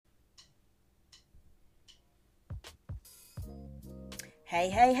Hey,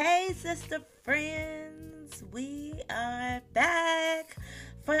 hey, hey, sister friends. We are back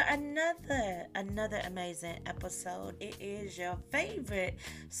for another amazing episode. It is your favorite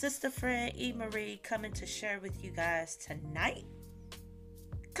sister friend E Marie coming to share with you guys tonight.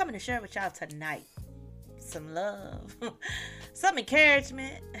 Coming to share with y'all tonight some love, some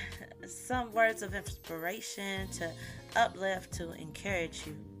encouragement, some words of inspiration to uplift, to encourage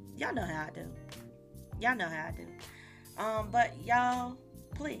you. Y'all know how I do. Y'all know how I do. But y'all,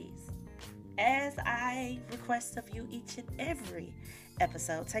 please, as I request of you each and every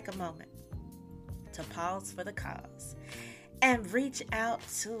episode, take a moment to pause for the cause and reach out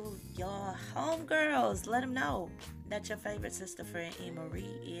to your homegirls. Let them know that your favorite sister friend E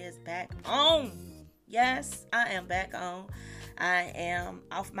Marie is back on. Yes, I am back on. I am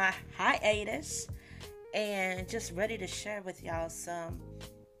off my hiatus and just ready to share with y'all some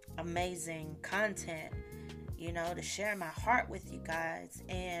amazing content, to share my heart with you guys,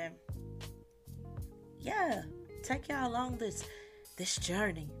 and take y'all along this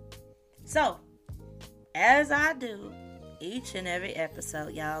journey. So, as I do each and every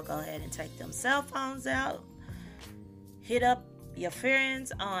episode, y'all go ahead and take them cell phones out, hit up your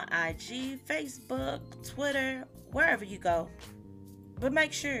friends on IG, Facebook, Twitter, wherever you go, but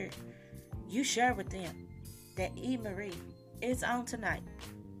make sure you share with them that E Marie is on tonight.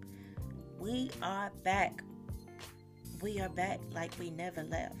 We are back. We are back like we never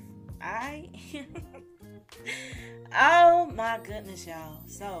left. Oh my goodness, y'all.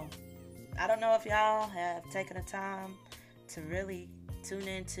 So, I don't know if y'all have taken the time to really tune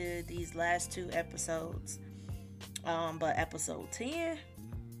into these last two episodes. But episode 10,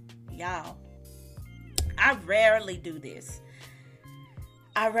 y'all, I rarely do this.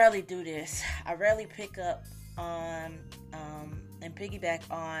 I rarely pick up on and piggyback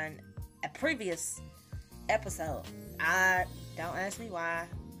on a previous episode. I don't ask me why.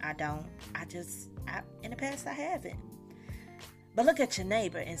 I don't. In the past I haven't. But look at your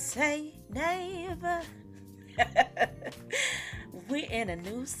neighbor and say, neighbor, we're in a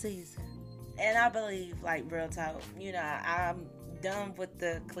new season. And I believe, like, real talk, I'm done with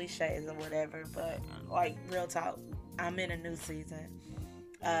the cliches or whatever, but like, real talk, I'm in a new season.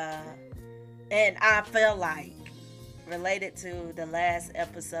 And I feel like, related to the last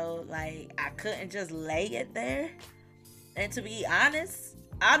episode, like, I couldn't just lay it there. And to be honest,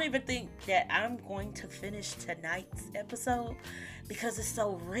 I don't even think that I'm going to finish tonight's episode because it's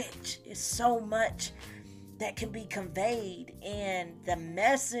so rich. It's so much that can be conveyed, and the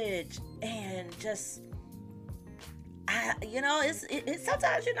message, and just, it's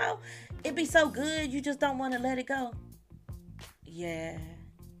sometimes, it be so good you just don't want to let it go. Yeah,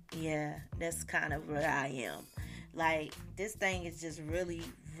 that's kind of where I am. Like, this thing is just really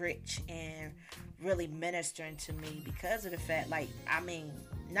rich and really ministering to me because of the fact,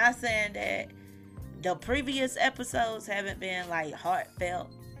 not saying that the previous episodes haven't been, like,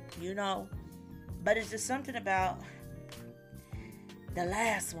 heartfelt, but it's just something about the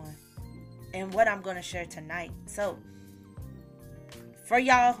last one and what I'm going to share tonight. So, for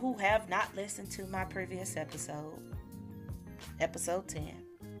y'all who have not listened to my previous episode 10,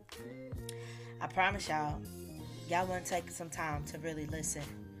 I promise y'all want to take some time to really listen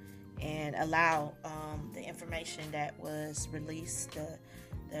and allow the information that was released,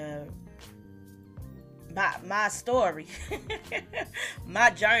 my story, my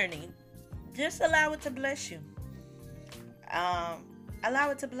journey, just allow it to bless you.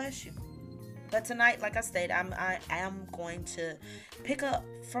 Allow it to bless you. But tonight, like I stated, I am going to pick up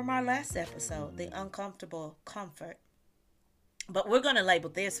from our last episode, the uncomfortable comfort. But we're going to label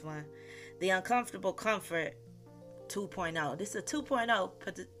this one the uncomfortable comfort 2.0. This is a 2.0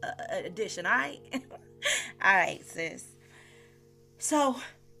 edition, all right? All right, sis. So,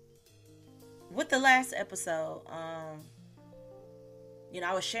 with the last episode, I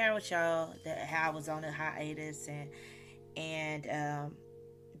was sharing with y'all how I was on a hiatus, and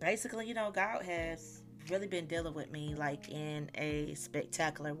basically, God has really been dealing with me, like, in a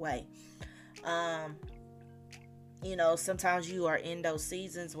spectacular way. Sometimes you are in those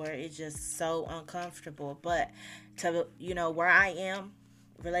seasons where it's just so uncomfortable, but to, where I am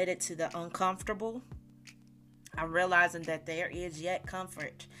related to the uncomfortable, I'm realizing that there is yet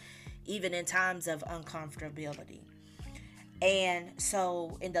comfort, even in times of uncomfortability. And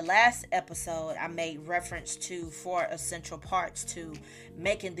so in the last episode, I made reference to 4 essential parts to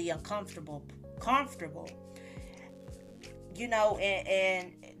making the uncomfortable comfortable.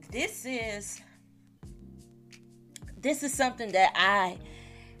 And this is something that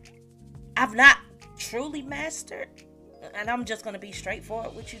I've not truly mastered, and I'm just gonna be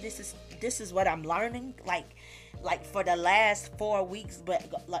straightforward with you. This is what I'm learning. Like for the last 4 weeks,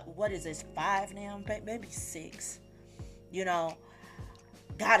 but like what is this, 5 now? Maybe 6. You know,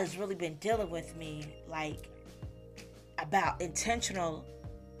 God has really been dealing with me like about being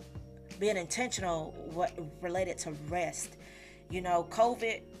intentional what related to rest. You know,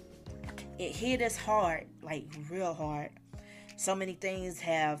 COVID, it hit us hard, like real hard. So many things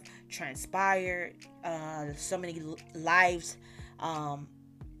have transpired. So many lives have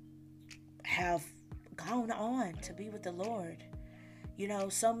gone on to be with the Lord. You know,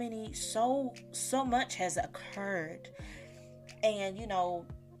 so much has occurred. And, you know,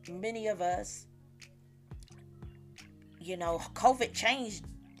 many of us, you know, COVID changed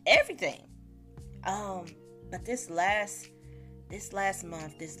everything. But this last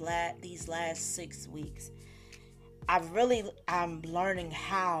month, these last 6 weeks, I'm learning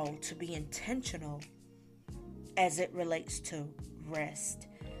how to be intentional as it relates to rest.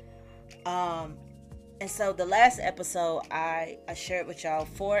 And so the last episode, I shared with y'all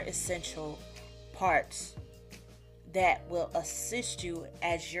 4 essential parts that will assist you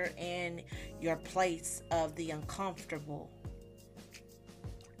as you're in your place of the uncomfortable,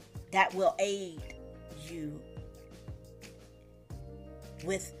 that will aid you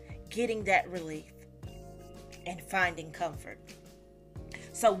with getting that relief and finding comfort.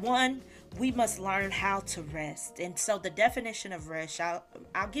 So 1, we must learn how to rest. And so the definition of rest, I'll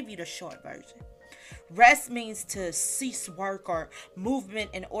give you the short version. Rest means to cease work or movement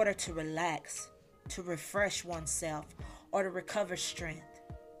in order to relax, to refresh oneself, or to recover strength.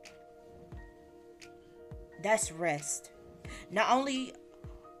 That's rest. Not only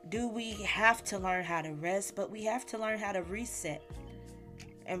do we have to learn how to rest, but we have to learn how to reset.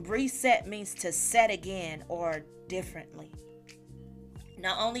 And reset means to set again or differently.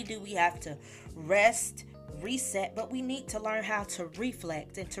 Not only do we have to rest, reset, but we need to learn how to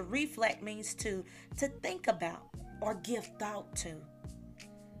reflect. And to reflect means to think about or give thought to.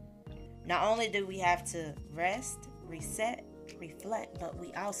 Not only do we have to rest, reset, reflect, but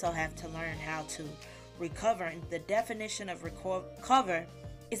we also have to learn how to recover. And the definition of recover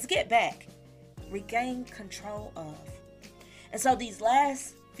is get back, regain control of. And so these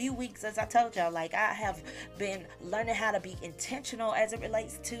last few weeks, as I told y'all, like I have been learning how to be intentional as it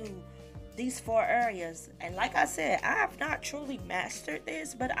relates to these 4 areas. And like I said, I have not truly mastered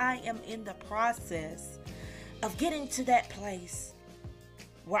this, but I am in the process of getting to that place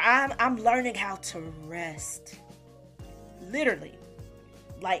where I'm learning how to rest. Literally.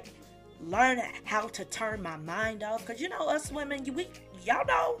 Like, learn how to turn my mind off. Because, you know, us women, y'all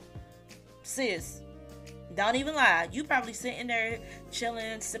know, sis, don't even lie. You probably sitting there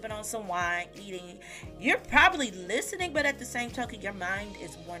chilling, sipping on some wine, eating. You're probably listening, but at the same token, your mind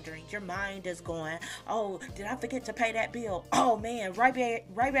is wondering. Your mind is going, oh, did I forget to pay that bill? Oh man, right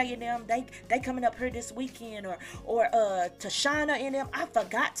back in them, they coming up here this weekend, or Tashana and them, I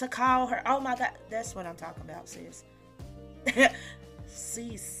forgot to call her. Oh my God, that's what I'm talking about, sis.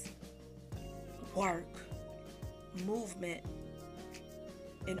 Cease work, movement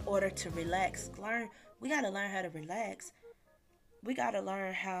in order to relax. We got to learn how to relax. We got to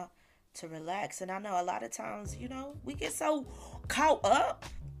learn how to relax. And I know a lot of times, you know, we get so caught up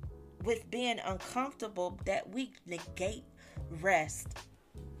with being uncomfortable that we negate rest.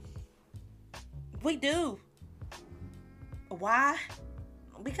 We do. Why?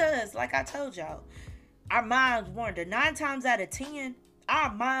 Because, like I told y'all, our minds wander. 9 times out of 10,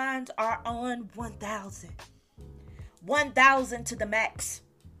 our minds are on 1,000. 1,000 to the max.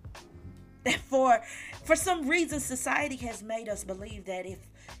 For some reason, society has made us believe that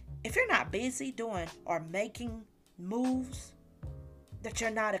if you're not busy doing or making moves, that you're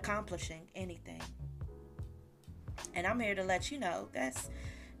not accomplishing anything. And I'm here to let you know that's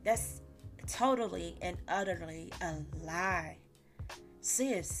totally and utterly a lie.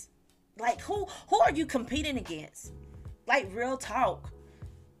 Sis, like who are you competing against? Like, real talk.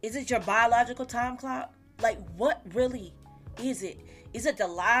 Is it your biological time clock? Like, what really is it? Is it the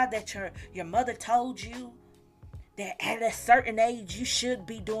lie that your mother told you that at a certain age you should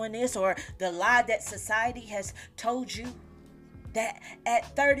be doing this? Or the lie that society has told you that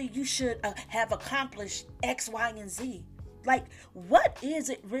at 30 you should have accomplished X, Y, and Z? Like, what is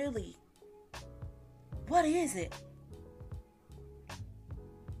it really? What is it?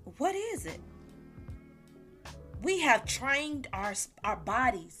 What is it? We have trained our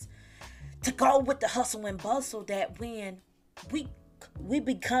bodies to go with the hustle and bustle, that when we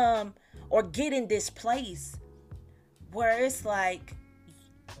become or get in this place where it's like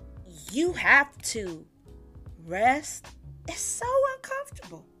you have to rest, it's so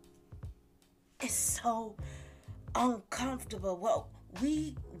uncomfortable. It's so uncomfortable. Well,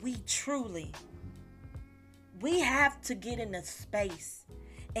 we truly, we have to get in a space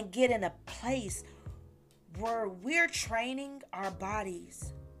and get in a place where we're training our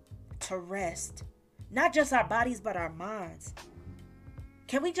bodies to rest. Not just our bodies, but our minds.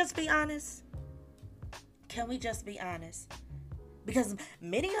 Can we just be honest? Can we just be honest? Because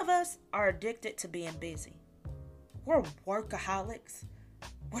many of us are addicted to being busy. We're workaholics.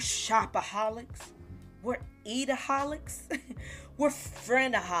 We're shopaholics. We're eataholics. We're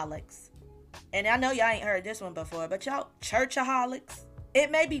friendaholics. And I know y'all ain't heard this one before, but y'all churchaholics.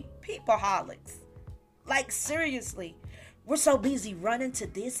 It may be peopleholics. Like, seriously, we're so busy running to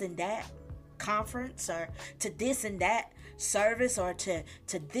this and that conference, or to this and that service, or to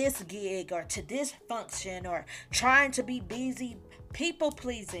this gig, or to this function, or trying to be busy people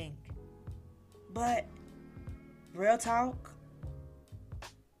pleasing. But real talk,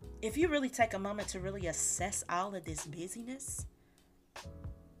 if you really take a moment to really assess all of this busyness,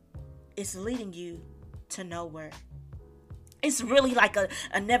 it's leading you to nowhere. It's really like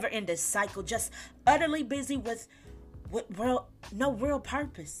a never-ending cycle, just utterly busy with no real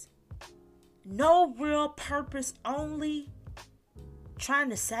purpose. No real purpose, only trying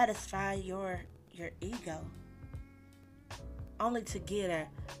to satisfy your ego. Only to get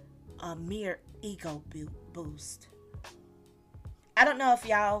a mere ego boost. I don't know if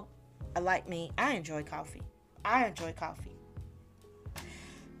y'all are like me. I enjoy coffee. I enjoy coffee.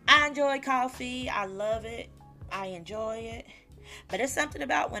 I love it. I enjoy it. But there's something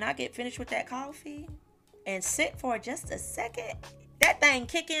about when I get finished with that coffee and sit for just a second, that thing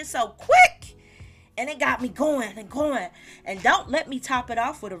kick in so quick. And it got me going and going. And don't let me top it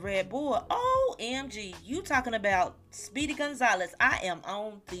off with a Red Bull. OMG. You talking about Speedy Gonzalez. I am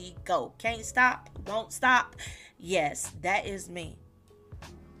on the go. Can't stop. Won't stop. Yes, that is me.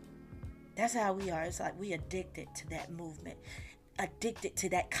 That's how we are. It's like we addicted to that movement. Addicted to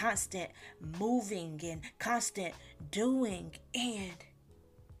that constant moving and constant doing. And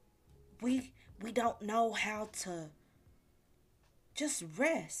we don't know how to just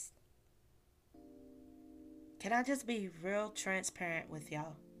rest. Can I just be real transparent with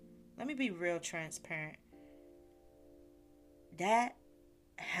y'all? Let me be real transparent. That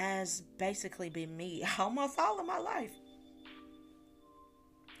has basically been me almost all of my life.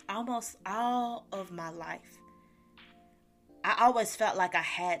 Almost all of my life. I always felt like I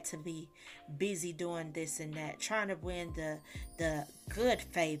had to be busy doing this and that, trying to win the good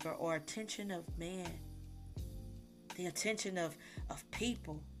favor or attention of man, the attention of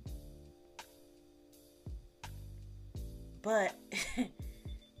people. But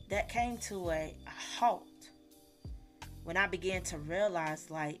that came to a halt when I began to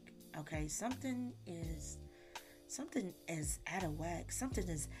realize, like, okay, something is out of whack. Something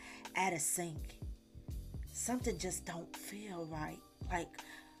is out of sync. Something just don't feel right. Like,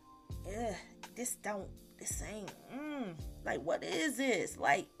 this ain't, like, what is this?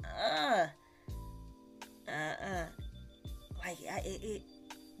 Like, like,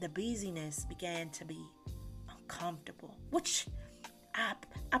 the busyness began to be uncomfortable, which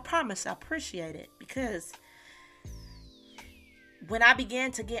I promise I appreciate it, because when I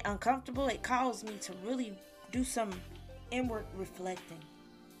began to get uncomfortable, it caused me to really do some inward reflecting,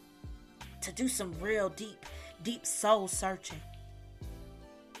 to do some real deep soul searching,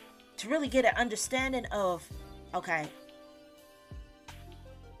 to really get an understanding of, okay,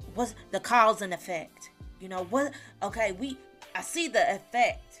 what's the cause and effect? You know what? Okay, I see the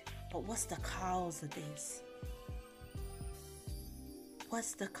effect, but what's the cause of this?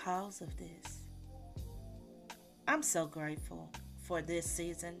 What's the cause of this? I'm so grateful for this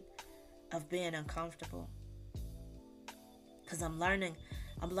season of being uncomfortable, because I'm learning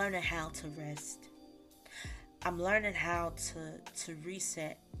how to rest. I'm learning how to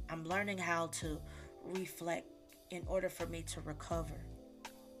reset. I'm learning how to reflect in order for me to recover.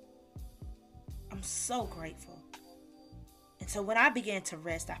 I'm so grateful. And so when I began to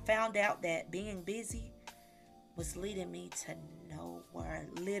rest, I found out that being busy was leading me to nowhere.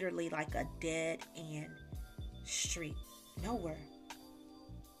 Literally like a dead end street. Nowhere.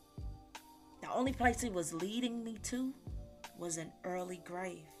 The only place it was leading me to was an early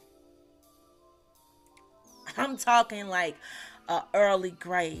grave. I'm talking like an early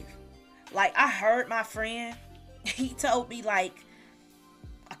grave. Like, I heard my friend, he told me like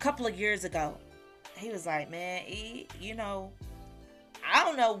a couple of years ago, he was like, man, you know, I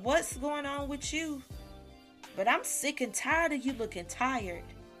don't know what's going on with you, but I'm sick and tired of you looking tired.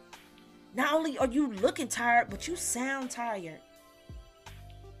 Not only are you looking tired, but you sound tired.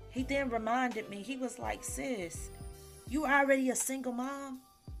 He then reminded me, he was like, sis, you already a single mom,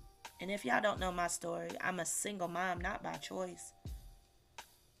 And if y'all don't know my story, I'm a single mom, not by choice.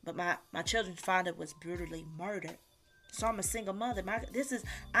 But my children's father was brutally murdered. So I'm a single mother.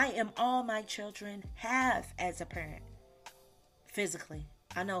 I am all my children have as a parent. Physically.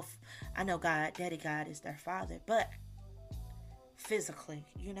 I know God, Daddy God is their father, but physically,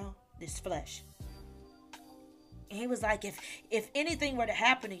 this flesh. And he was like, if anything were to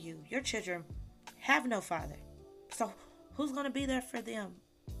happen to you, your children have no father. So who's going to be there for them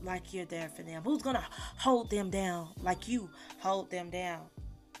like you're there for them? Who's going to hold them down like you hold them down?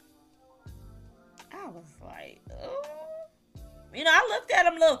 I was like, oh. I looked at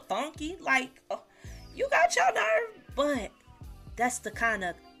him a little funky, like, oh, you got your nerve. But that's the kind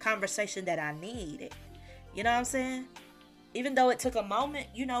of conversation that I needed. You know what I'm saying? Even though it took a moment,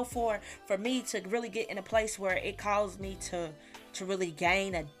 for me to really get in a place where it caused me to really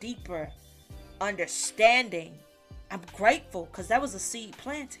gain a deeper understanding. I'm grateful because that was a seed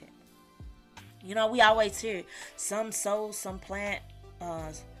planted. We always hear some sow, some plant,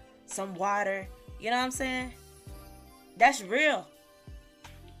 some water. You know what I'm saying? That's real.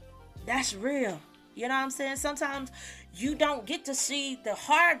 That's real. You know what I'm saying? Sometimes you don't get to see the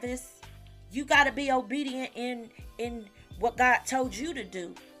harvest. You got to be obedient in what God told you to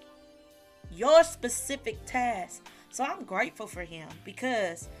do. Your specific task. So I'm grateful for him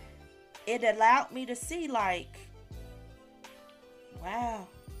because it allowed me to see like, wow.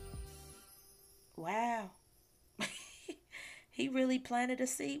 He really planted a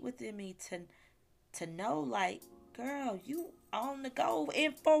seed within me to know like, girl, you on the go.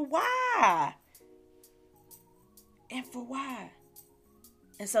 And for why?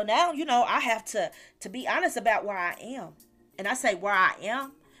 And so now, I have to be honest about where I am. And I say where I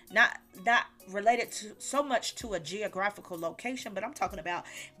am, not related to so much to a geographical location, but I'm talking about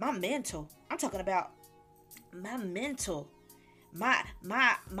my mental. I'm talking about my mental, my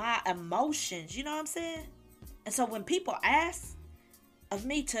emotions. You know what I'm saying? And so when people ask of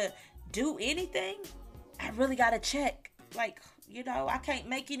me to do anything, I really got to check. Like, I can't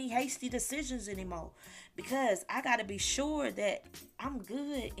make any hasty decisions anymore because I got to be sure that I'm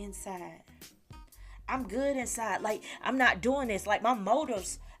good inside. Like, I'm not doing this. Like, my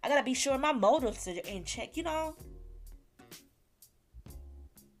motives, I got to be sure my motives are in check,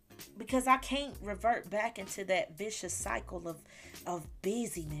 Because I can't revert back into that vicious cycle of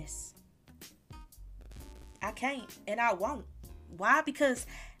busyness. I can't, and I won't. Why? Because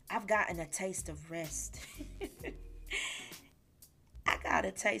I've gotten a taste of rest. I got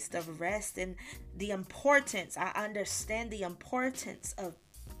a taste of rest and the importance. I understand the importance of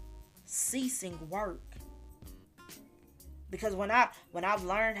ceasing work. Because when I've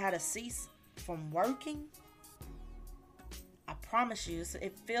learned how to cease from working, I promise you,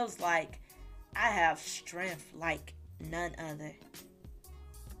 it feels like I have strength like none other.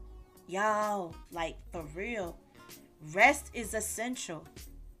 Y'all, like for real, rest is essential.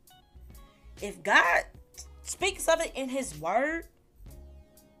 If God speaks of it in his word,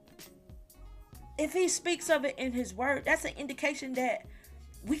 that's an indication that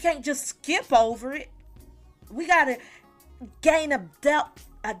we can't just skip over it. We got to gain a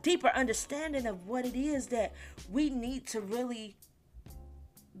deeper understanding of what it is that we need to really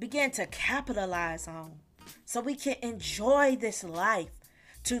begin to capitalize on so we can enjoy this life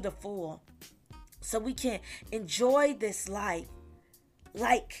to the full. So we can enjoy this life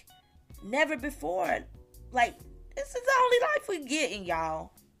like never before. Like, this is the only life we're getting,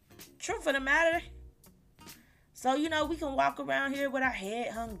 y'all. Truth of the matter. So, we can walk around here with our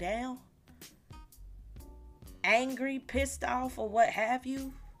head hung down, angry, pissed off, or what have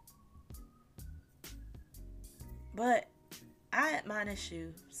you. But I admonish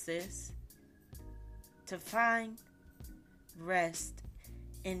you, sis, to find rest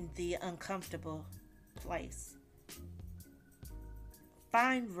in the uncomfortable place.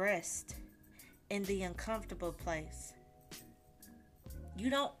 Find rest in the uncomfortable place. You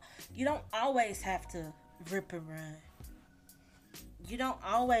don't always have to rip and run. You don't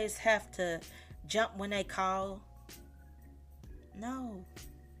always have to jump when they call. No.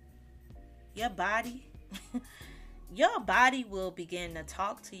 Your body will begin to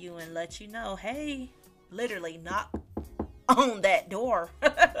talk to you and let you know, hey, literally knock on that door.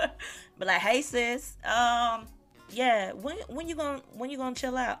 But like, hey sis, yeah, when you gonna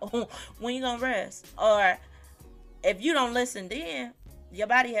chill out? When you gonna rest? Or if you don't listen, then your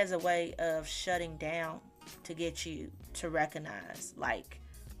body has a way of shutting down to get you to recognize, like,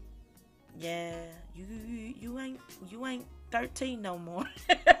 yeah, you ain't 13 no more.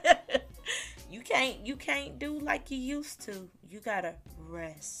 You can't do like you used to. You gotta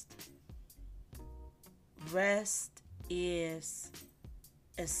rest. Rest is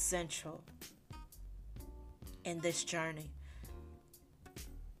essential in this journey.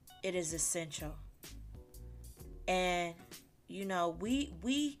 It is essential. And we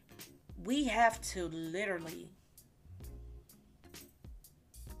have to literally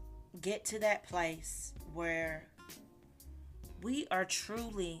get to that place where we are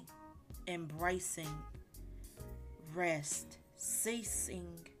truly embracing rest, ceasing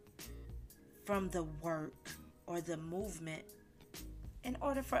from the work or the movement in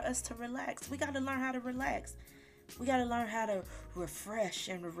order for us to relax. We got to learn how to relax. We got to learn how to refresh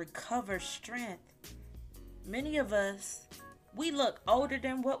and recover strength. Many of us, we look older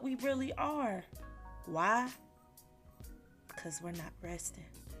than what we really are. Why? Because we're not resting.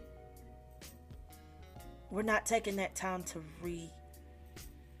 We're not taking that time to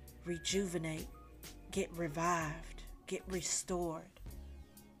rejuvenate, get revived, get restored.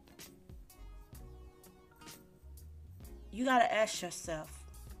 You got to ask yourself.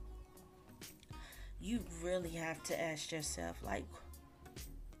 You really have to ask yourself, like,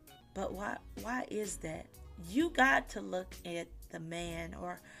 but why is that? You got to look at the man,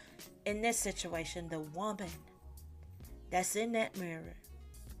 or in this situation, the woman that's in that mirror,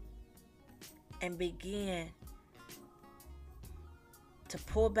 and begin to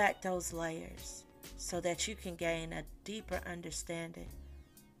pull back those layers so that you can gain a deeper understanding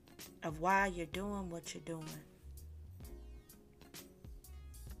of why you're doing what you're doing.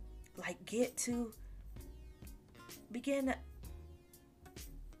 Like, begin to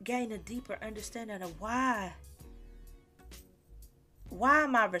gain a deeper understanding of why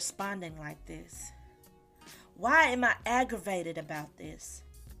am I responding like this? Why am I aggravated about this?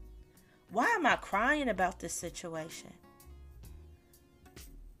 Why am I crying about this situation?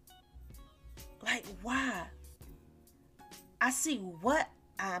 Like, why? I see what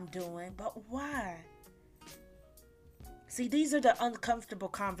I'm doing, but why? See, these are the uncomfortable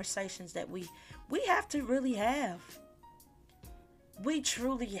conversations that we have to really have. We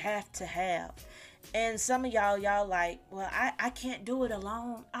truly have to have. And some of y'all like, well, I can't do it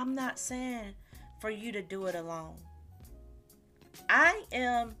alone. I'm not saying for you to do it alone. I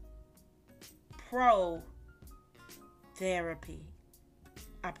am pro therapy.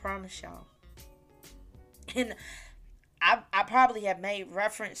 I promise y'all. And I probably have made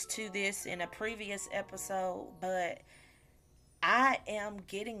reference to this in a previous episode, but I am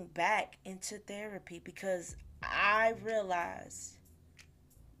getting back into therapy because I realize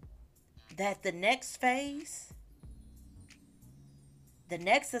that the next phase, the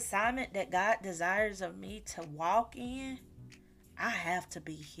next assignment that God desires of me to walk in, I have to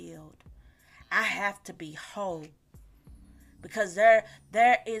be healed. I have to be whole. Because there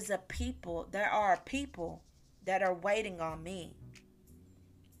are people that are waiting on me.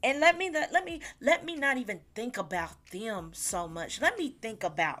 And let me not even think about them so much. Let me think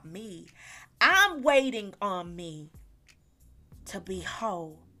about me. I'm waiting on me to be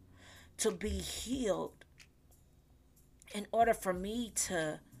whole, to be healed, in order for me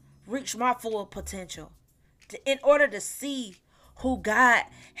to reach my full potential, in order to see who God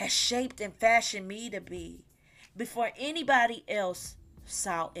has shaped and fashioned me to be before anybody else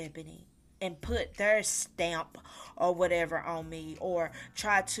saw Ebony and put their stamp or whatever on me, or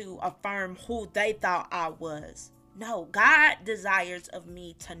try to affirm who they thought I was. No, God desires of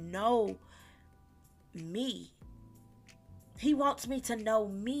me to know me. He wants me to know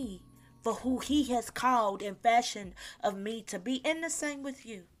me for who He has called and fashioned of me to be. And the same with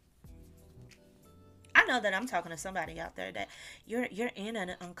you. I know that I'm talking to somebody out there that you're in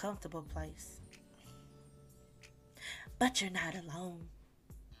an uncomfortable place. But you're not alone.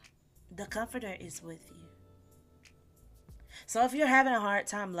 The Comforter is with you. So if you're having a hard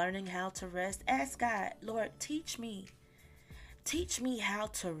time learning how to rest, ask God, Lord, teach me. Teach me how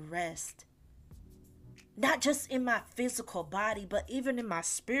to rest. Not just in my physical body, but even in my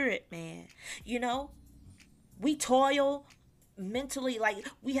spirit, man. You know, we toil mentally, like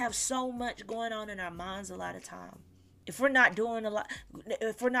we have so much going on in our minds a lot of time. If we're not doing a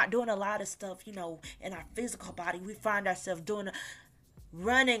lot of stuff, you know, in our physical body, we find ourselves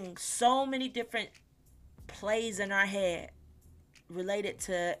running so many different plays in our head related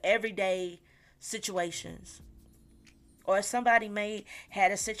to everyday situations. Or somebody may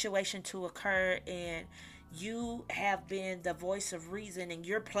had a situation to occur and you have been the voice of reason and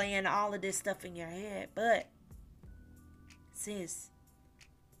you're playing all of this stuff in your head. But sis,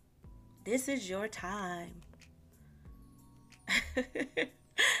 this is your time.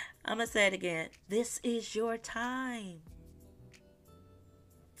 I'm going to say it again. This is your time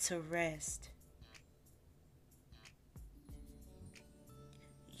to rest.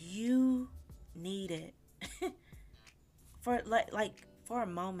 For for a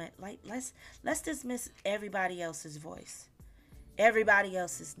moment, like let's dismiss everybody else's voice, everybody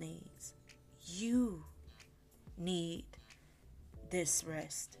else's needs. You need this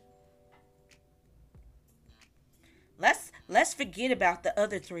rest. Let's forget about the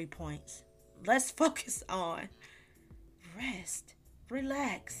other 3 points. Let's focus on rest.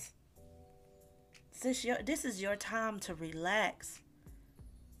 Relax. This is your time to relax.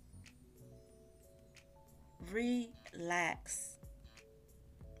 Relax.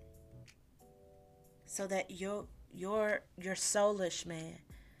 So that your soulish man,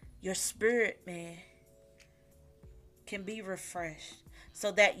 your spirit man can be refreshed.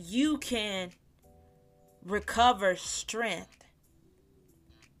 So that you can recover strength.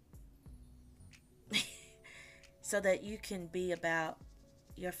 So that you can be about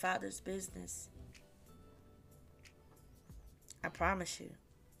your Father's business. I promise you.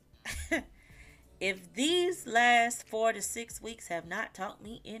 If these last 4 to 6 weeks have not taught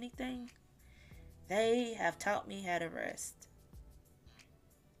me anything, they have taught me how to rest.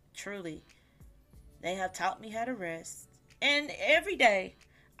 Truly. They have taught me how to rest. And every day,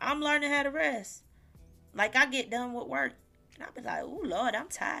 I'm learning how to rest. Like, I get done with work, and I be like, "Ooh, Lord, I'm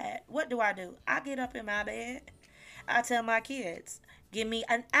tired." What do? I get up in my bed. I tell my kids, give me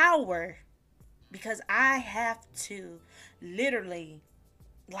an hour. Because I have to literally,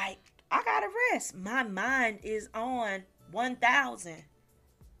 like, I gotta rest. My mind is on 1,000.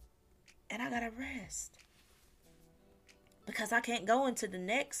 And I gotta rest. Because I can't go into the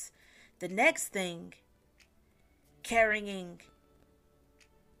next thing carrying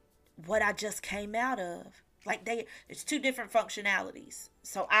what I just came out of. Like, it's 2 different functionalities.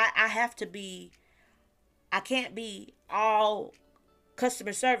 So I have to be, I can't be all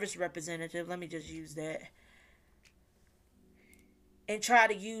customer service representative. Let me just use that. And try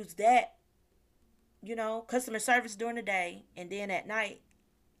to use that, customer service during the day, and then at night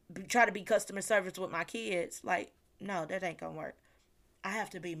try to be customer service with my kids. Like, no, that ain't gonna work. I have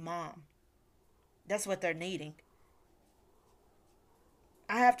to be mom. That's what they're needing.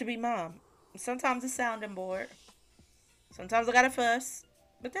 I have to be mom. Sometimes it's sounding bored. Sometimes I gotta fuss.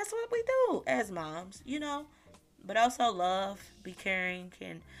 But that's what we do as moms, But also love, be caring,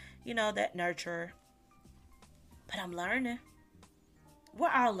 and, that nurturer. But I'm learning. We're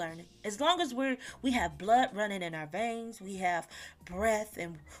all learning. As long as we have blood running in our veins, we have breath,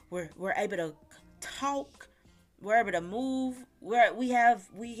 and we're able to talk, we're able to move, we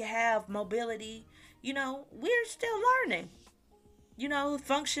have mobility. We're still learning.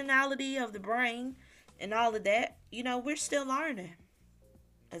 Functionality of the brain and all of that. We're still learning.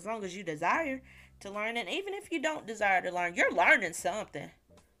 As long as you desire to learn, and even if you don't desire to learn, you're learning something.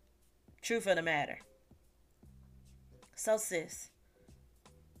 Truth of the matter. So, sis,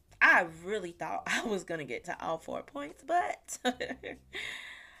 I really thought I was going to get to all 4 points, but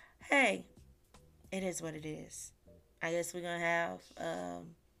hey, it is what it is. I guess we're going to have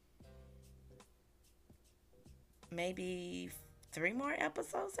maybe 3 more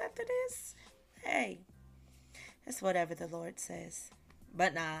episodes after this. Hey, it's whatever the Lord says.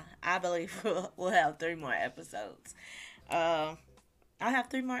 But nah, I believe we'll have 3 more episodes. I'll have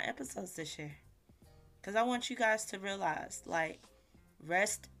 3 more episodes this year. Because I want you guys to realize, like,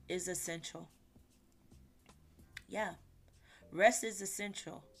 rest is essential. Yeah, rest is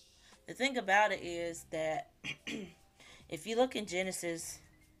essential. The thing about it is that if you look in Genesis,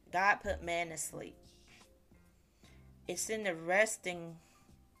 God put man to sleep. It's in the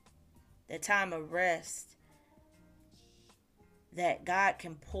time of rest, that God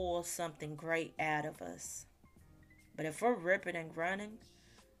can pull something great out of us. But if we're ripping and running,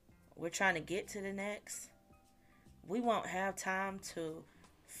 we're trying to get to the next, we won't have time to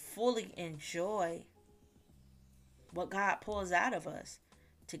fully enjoy what God pulls out of us,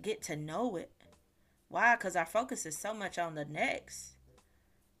 to get to know it. Why? Because our focus is so much on the next.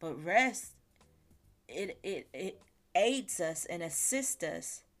 But rest, it aids us and assists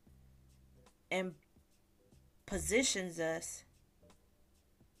us and positions us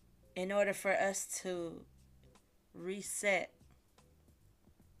in order for us to reset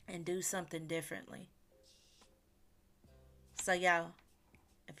and do something differently. So, y'all,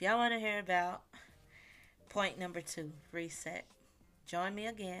 if y'all want to hear about point number 2, reset, join me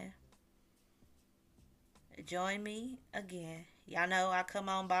again. Y'all know I come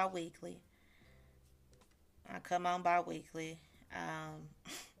on bi-weekly.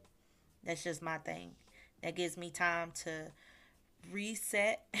 That's just my thing. That gives me time to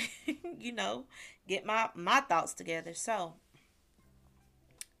reset, get my thoughts together. So,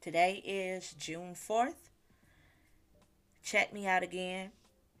 today is June 4th. Check me out again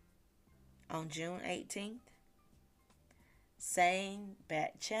on June 18th. Same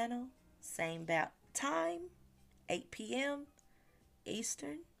bat channel, same bat time, 8 p.m.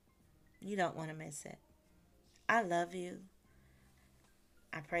 Eastern. You don't want to miss it. I love you.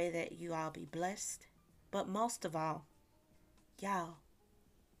 I pray that you all be blessed. But most of all, y'all,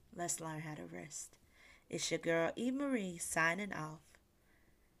 let's learn how to rest. It's your girl E. Marie signing off.